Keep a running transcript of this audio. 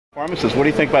Performances. What do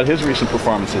you think about his recent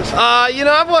performances? You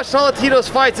know, I've watched all of Tito's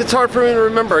fights. It's hard for me to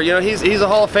remember. You know, he's a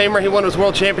Hall of Famer. He won his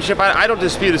World Championship. I don't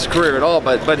dispute his career at all,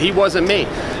 but he wasn't me.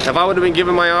 If I would have been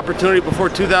given my opportunity before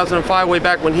 2005, way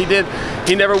back when he did,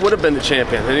 he never would have been the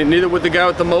champion. And neither would the guy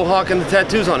with the mohawk and the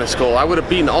tattoos on his skull. I would have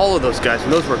beaten all of those guys,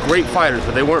 and those were great fighters,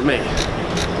 but they weren't me.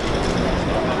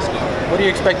 What are you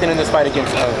expecting in this fight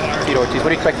against Tito Ortiz? What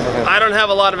are you expecting from him? I don't have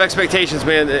a lot of expectations,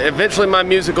 man. Eventually my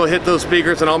music will hit those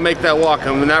speakers and I'll make that walk.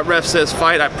 And when that ref says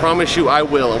fight, I promise you I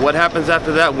will. And what happens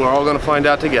after that, we're all going to find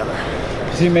out together.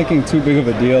 Is he making too big of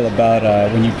a deal about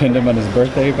when you pinned him on his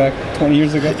birthday back 20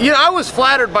 years ago? You know, I was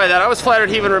flattered by that. I was flattered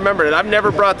he even remembered it. I've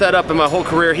never brought that up in my whole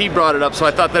career. He brought it up, so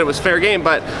I thought that it was fair game.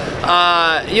 But,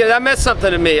 yeah, that meant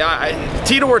something to me.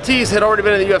 Tito Ortiz had already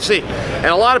been in the UFC, and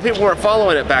a lot of people weren't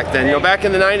following it back then. You know, back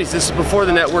in the 90s, this is before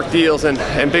the network deals and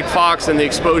Big Fox and the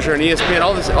exposure and ESPN,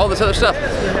 all this other stuff.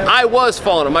 I was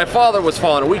following it. My father was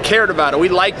following it. We cared about it. We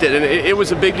liked it, and it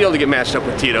was a big deal to get matched up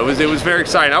with Tito. It was very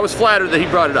exciting. I was flattered that he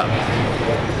brought it up.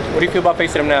 What do you feel about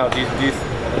facing him now? Do you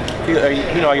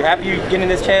feel, are you happy you're getting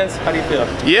this chance? How do you feel?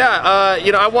 Yeah,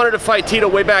 you know, I wanted to fight Tito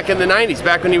way back in the 90s,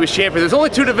 back when he was champion. There's only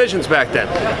 2 divisions back then.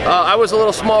 I was a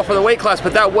little small for the weight class,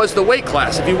 but that was the weight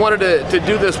class. If you wanted to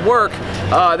do this work,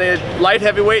 they had light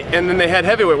heavyweight and then they had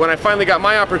heavyweight. When I finally got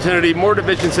my opportunity, more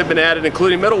divisions had been added,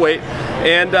 including middleweight.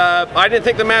 And I didn't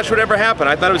think the match would ever happen.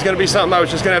 I thought it was going to be something I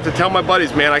was just going to have to tell my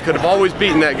buddies, man, I could have always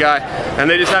beaten that guy, and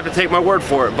they just have to take my word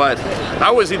for it. But I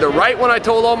was either right when I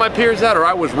told all my peers that, or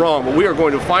I was wrong. But we are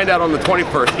going to find out on the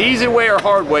 21st. Easy way or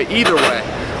hard way, either way,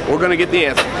 we're going to get the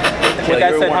answer. With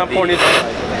that said, how important is this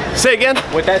fight? Say again?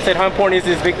 With that said, how important is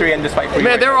this victory and this fight for you?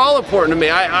 Man, they're all important to me.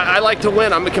 I like to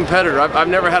win. I'm a competitor. I've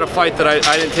never had a fight that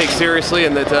I didn't take seriously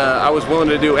and that I was willing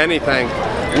to do anything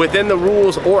within the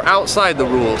rules or outside the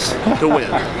rules to win.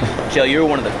 Chael, you were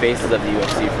one of the faces of the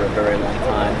UFC for a very long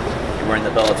time. You're wearing the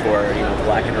Bellator, you know,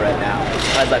 black and red now.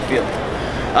 How does that feel?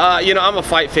 You know, I'm a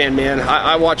fight fan, man.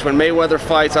 I watch when Mayweather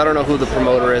fights. I don't know who the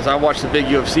promoter is. I watch the big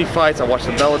UFC fights. I watch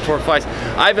the Bellator fights.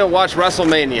 I even watch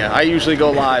WrestleMania. I usually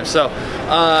go live. So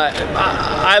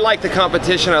I like the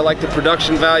competition. I like the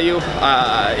production value.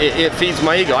 It feeds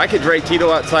my ego. I could drag Tito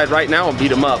outside right now and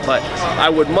beat him up, but I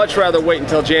would much rather wait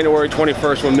until January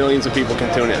 21st when millions of people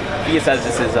can tune in. He says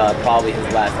this is probably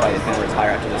his last fight. He's going to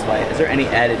retire after this fight. Is there any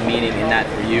added meaning in that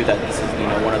for you, that this is, you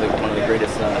know, one of the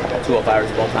greatest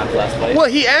 205ers of all time for last fight? Well,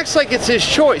 he acts like it's his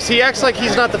choice. He acts like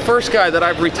he's not the first guy that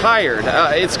I've retired.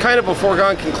 It's kind of a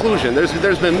foregone conclusion.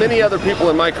 There's been many other people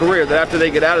in my career that after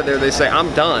they get out of there, they say,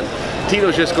 I'm done.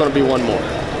 Tito's just going to be one more.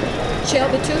 Chael,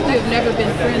 the two of you have never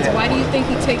been friends. Why do you think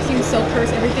he takes you so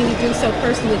everything you do so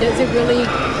personally? Does it really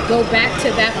go back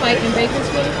to that fight in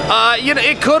Bakersfield? You know,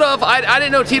 it could have. I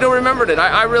didn't know Tito remembered it.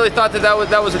 I really thought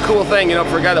that was a cool thing, you know,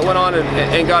 for a guy that went on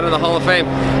and got in the Hall of Fame.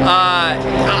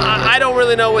 I don't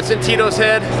really know what's in Tito's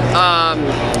head,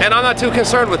 and I'm not too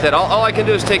concerned with it. All I can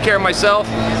do is take care of myself.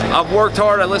 I've worked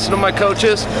hard. I listen to my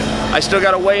coaches. I still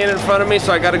got a weigh-in in front of me,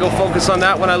 so I got to go focus on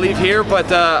that when I leave here.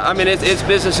 But I mean, it's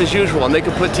business as usual, and they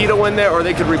could put Tito in there, or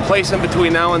they could replace him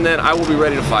between now and then. I will be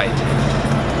ready to fight.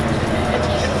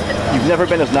 You've never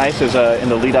been as nice as in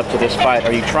the lead up to this fight.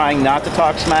 Are you trying not to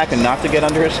talk smack and not to get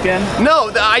under his skin?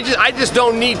 No, I just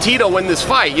don't need Tito in this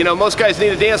fight. You know, most guys need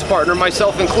a dance partner,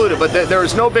 myself included, but there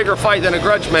is no bigger fight than a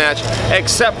grudge match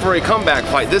except for a comeback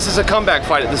fight. This is a comeback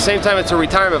fight. At the same time, it's a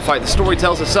retirement fight. The story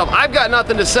tells itself. I've got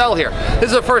nothing to sell here. This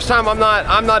is the first time I'm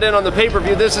not in on the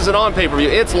pay-per-view. This isn't on pay-per-view.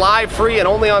 It's live, free, and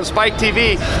only on Spike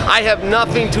TV. I have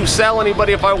nothing to sell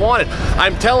anybody if I wanted.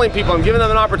 I'm telling people, I'm giving them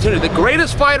an opportunity. The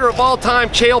greatest fighter of all time,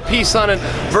 Chael Sonnen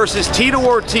versus Tito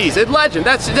Ortiz. It's legend.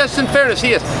 That's in fairness,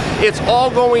 he is. It's all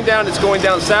going down. It's going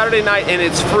down Saturday night, and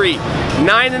it's free.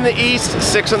 9 in the East,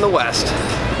 6 in the West.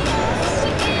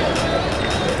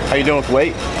 How you doing with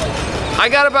weight? I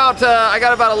got about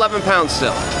 11 pounds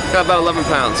still. Got about 11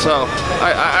 pounds. So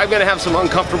I'm going to have some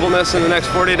uncomfortableness in the next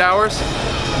 48 hours.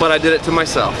 But I did it to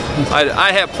myself.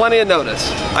 I have plenty of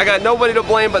notice. I got nobody to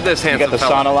blame but this handsome fella. You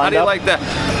got the sauna lined up? How do you like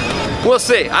that? We'll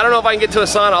see. I don't know if I can get to a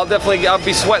sauna. I'll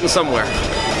be sweating somewhere.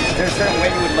 Is there a certain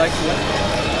way you would like to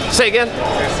win? Say again? Is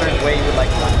there a certain way you would like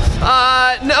to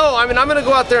win? No, I mean, I'm going to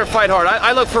go out there and fight hard.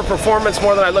 I look for performance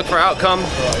more than I look for outcome.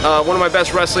 One of my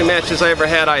best wrestling matches I ever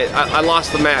had, I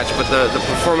lost the match, but the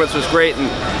performance was great, and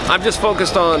I'm just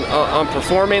focused on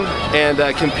performing and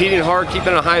competing hard,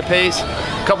 keeping a high pace.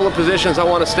 A couple of positions I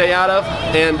want to stay out of,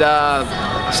 and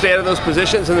stay out of those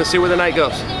positions and then see where the night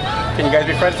goes. Can you guys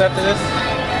be friends after this?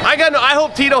 I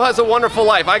hope Tito has a wonderful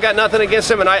life. I got nothing against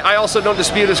him, and I also don't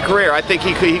dispute his career. I think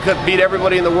he could beat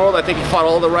everybody in the world. I think he fought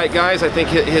all the right guys. I think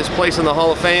his place in the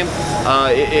Hall of Fame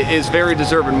is very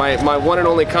deserving. My one and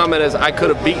only comment is I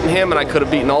could have beaten him, and I could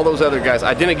have beaten all those other guys.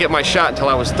 I didn't get my shot until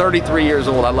I was 33 years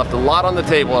old. I left a lot on the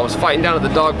table. I was fighting down at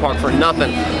the dog park for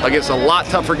nothing against a lot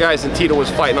tougher guys than Tito was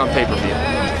fighting on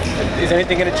pay-per-view. Is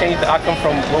anything going to change the outcome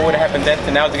from what would have happened then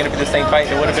to now? Is it going to be the same fight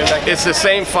it would have been back then? It's the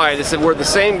same fight. We're the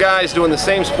same guys doing the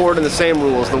same sport and the same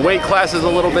rules. The weight class is a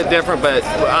little bit different, but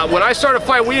when I started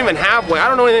fighting, we didn't even have weight. I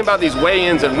don't know anything about these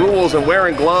weigh-ins and rules and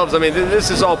wearing gloves. I mean,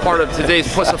 this is all part of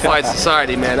today's pussified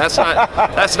society, man. That's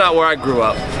not where I grew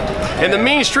up. In the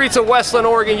mean streets of Westland,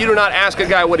 Oregon, you do not ask a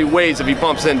guy what he weighs if he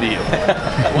bumps into you.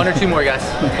 One or two more, guys.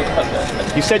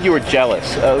 You said you were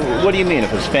jealous. What do you mean? Of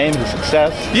his fame, his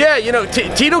success? Yeah, you know,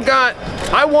 Tito got.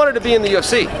 I wanted to be in the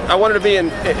UFC. I wanted to be in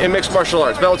mixed martial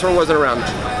arts. Bellator wasn't around.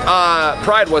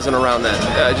 Pride wasn't around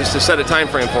then. Just to set a time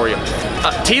frame for you.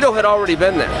 Tito had already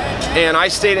been there, and I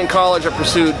stayed in college. I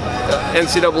pursued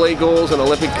NCAA goals and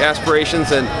Olympic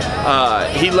aspirations, and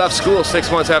he left school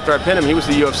 6 months after I pinned him. He was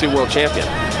the UFC World Champion.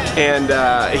 And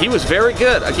he was very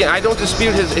good. Again, I don't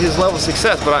dispute his level of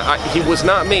success, but he was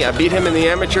not me. I beat him in the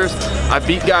amateurs. I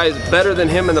beat guys better than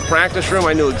him in the practice room.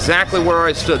 I knew exactly where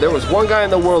I stood. There was one guy in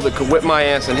the world that could whip my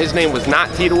ass, and his name was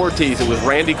not Tito Ortiz. It was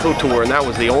Randy Couture, and that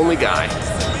was the only guy.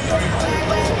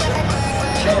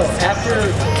 After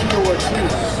Tito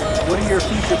Ortiz, what are your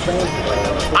future plans?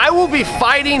 I will be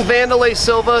fighting Wanderlei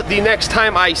Silva the next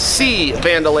time I see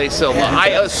Wanderlei Silva. I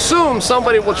assume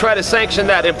somebody will try to sanction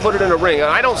that and put it in a ring.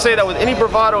 I don't say that with any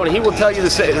bravado, and he will tell you the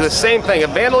same thing. If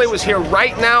Wanderlei was here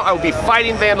right now, I would be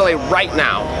fighting Wanderlei right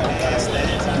now.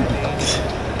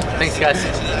 Thanks, guys.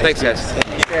 Thanks,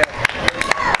 guys.